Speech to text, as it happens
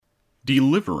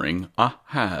Delivering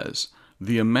Ahaz,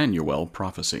 the Emmanuel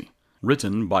Prophecy,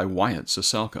 written by Wyatt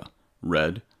Ciesielka,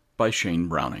 read by Shane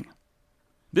Browning.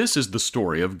 This is the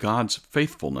story of God's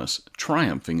faithfulness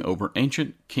triumphing over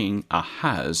ancient King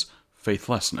Ahaz's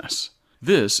faithlessness.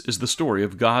 This is the story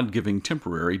of God giving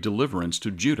temporary deliverance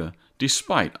to Judah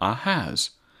despite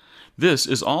Ahaz. This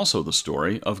is also the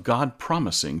story of God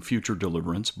promising future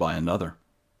deliverance by another.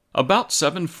 About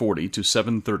 740 to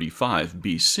 735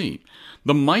 BC,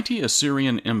 the mighty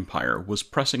Assyrian Empire was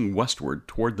pressing westward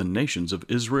toward the nations of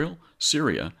Israel,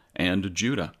 Syria, and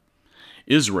Judah.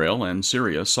 Israel and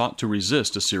Syria sought to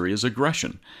resist Assyria's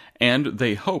aggression, and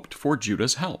they hoped for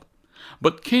Judah's help.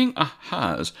 But King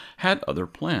Ahaz had other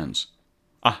plans.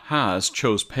 Ahaz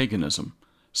chose paganism,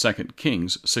 2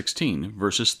 Kings 16,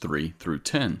 verses 3 through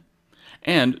 10.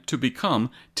 And to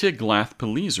become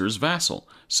Tiglath-Pileser's vassal,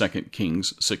 2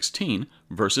 Kings 16,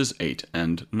 verses 8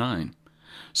 and 9.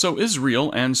 So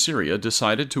Israel and Syria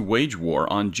decided to wage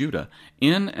war on Judah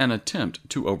in an attempt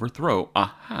to overthrow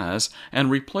Ahaz and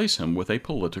replace him with a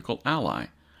political ally,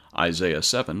 Isaiah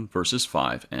 7, verses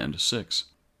 5 and 6.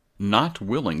 Not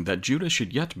willing that Judah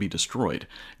should yet be destroyed,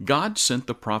 God sent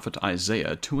the prophet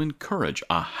Isaiah to encourage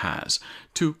Ahaz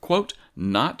to, quote,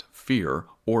 not fear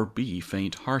or be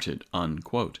faint-hearted,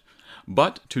 unquote,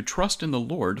 but to trust in the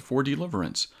Lord for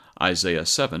deliverance, Isaiah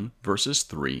 7, verses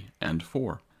 3 and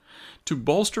 4. To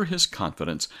bolster his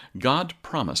confidence, God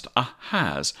promised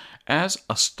Ahaz as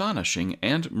astonishing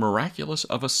and miraculous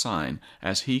of a sign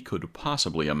as he could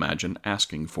possibly imagine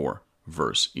asking for,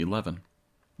 verse 11.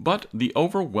 But the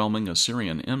overwhelming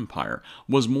Assyrian Empire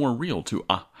was more real to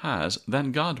Ahaz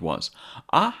than God was.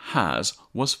 Ahaz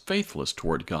was faithless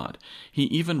toward God. He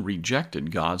even rejected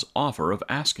God's offer of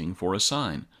asking for a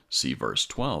sign. See verse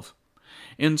 12.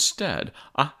 Instead,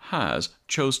 Ahaz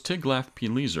chose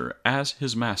Tiglath-Pileser as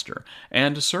his master,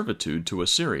 and servitude to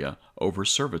Assyria over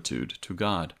servitude to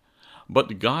God.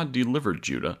 But God delivered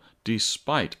Judah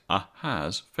despite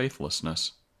Ahaz's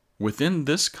faithlessness. Within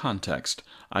this context,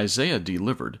 Isaiah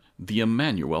delivered the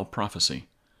Emmanuel prophecy.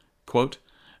 Quote,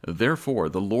 therefore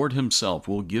the Lord himself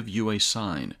will give you a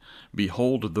sign.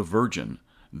 Behold, the virgin,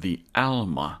 the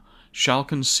Alma, shall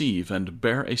conceive and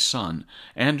bear a son,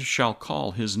 and shall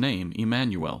call his name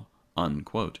Emmanuel.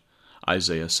 Unquote.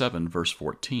 Isaiah 7, verse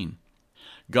 14.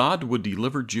 God would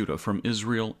deliver Judah from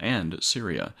Israel and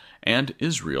Syria, and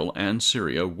Israel and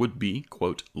Syria would be,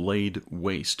 quote, laid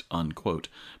waste, unquote,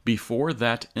 before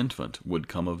that infant would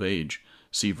come of age.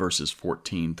 See verses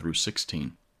 14 through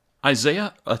 16.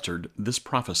 Isaiah uttered this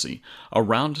prophecy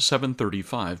around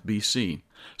 735 BC.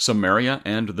 Samaria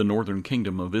and the northern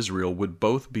kingdom of Israel would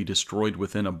both be destroyed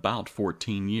within about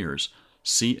 14 years,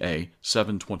 ca.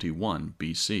 721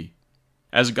 BC.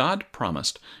 As God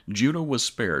promised, Judah was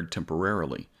spared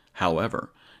temporarily.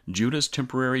 However, Judah's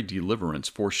temporary deliverance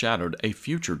foreshadowed a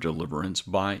future deliverance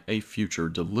by a future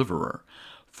deliverer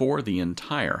for the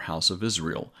entire house of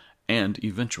Israel, and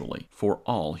eventually for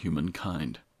all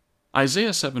humankind.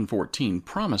 Isaiah 7:14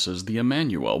 promises the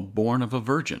Emmanuel born of a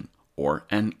virgin, or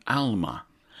an Alma.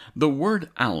 The word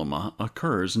Alma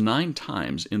occurs 9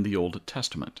 times in the Old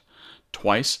Testament.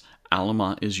 Twice,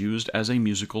 Alma is used as a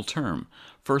musical term,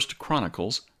 1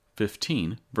 Chronicles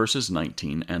 15, verses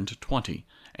 19 and 20,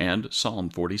 and Psalm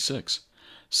 46.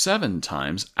 7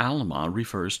 times Alma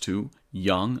refers to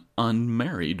young,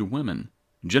 unmarried women.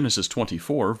 Genesis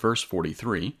 24, verse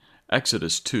 43,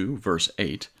 Exodus 2, verse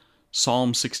 8,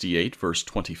 Psalm 68, verse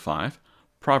 25,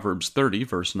 Proverbs 30,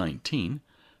 verse 19,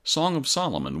 Song of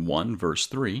Solomon 1, verse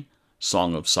 3,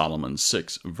 Song of Solomon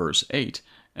 6, verse 8,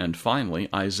 and finally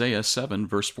Isaiah 7,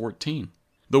 verse 14.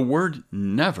 The word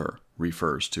never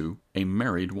refers to a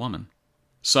married woman.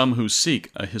 Some who seek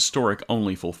a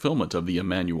historic-only fulfillment of the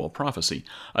Emmanuel prophecy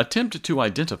attempt to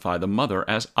identify the mother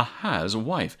as Ahaz's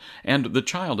wife and the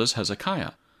child as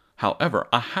Hezekiah. However,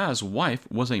 Ahaz's wife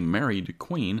was a married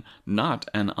queen, not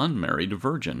an unmarried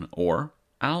virgin, or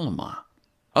Alma.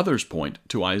 Others point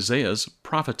to Isaiah's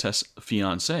prophetess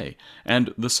fiancée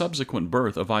and the subsequent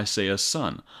birth of Isaiah's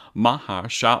son,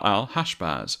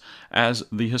 Mahar-Shalal-Hashbaz, as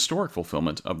the historic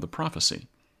fulfillment of the prophecy.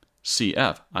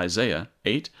 Cf. Isaiah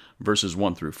 8, verses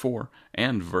 1 through 4,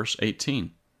 and verse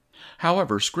 18.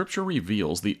 However, Scripture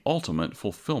reveals the ultimate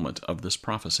fulfillment of this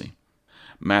prophecy.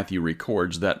 Matthew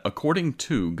records that according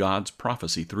to God's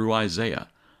prophecy through Isaiah,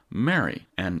 Mary,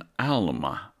 an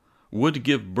Alma, would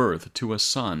give birth to a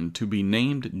son to be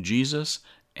named Jesus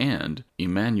and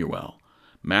Emmanuel.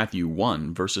 Matthew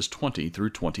 1, verses 20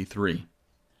 through 23.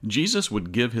 Jesus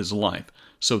would give his life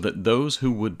so that those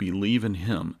who would believe in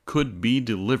him could be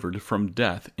delivered from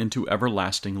death into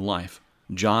everlasting life.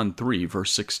 John 3,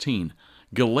 verse 16,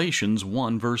 Galatians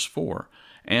 1, verse 4,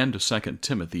 and 2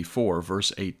 Timothy 4,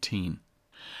 verse 18.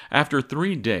 After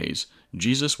 3 days,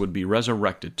 Jesus would be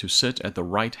resurrected to sit at the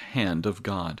right hand of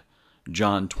God,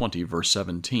 John 20, verse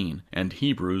 17, and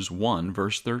Hebrews 1,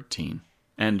 verse 13.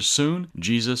 And soon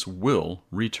Jesus will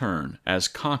return as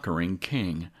conquering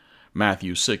king,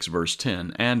 Matthew 6, verse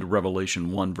 10, and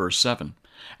Revelation 1, verse 7.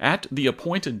 At the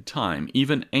appointed time,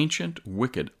 even ancient,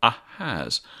 wicked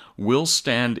Ahaz will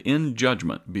stand in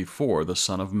judgment before the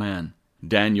Son of Man.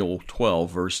 Daniel 12,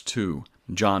 verse 2,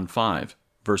 John 5,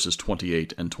 verses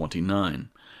 28 and 29,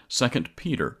 2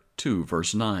 Peter 2,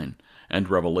 verse 9, and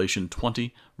Revelation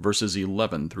 20, verses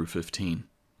 11 through 15.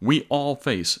 We all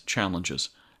face challenges.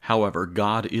 However,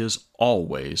 God is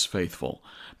always faithful.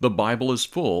 The Bible is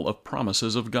full of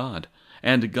promises of God,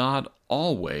 and God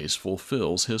always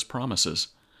fulfills His promises.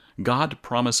 God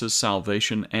promises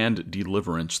salvation and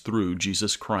deliverance through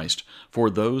Jesus Christ for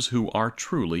those who are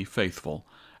truly faithful.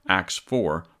 Acts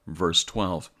 4, verse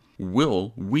 12.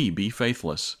 Will we be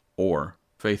faithless or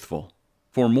faithful?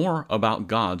 For more about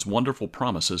God's wonderful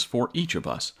promises for each of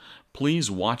us,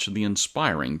 please watch the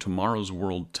inspiring Tomorrow's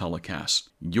World telecast,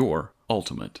 Your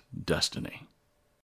Ultimate Destiny.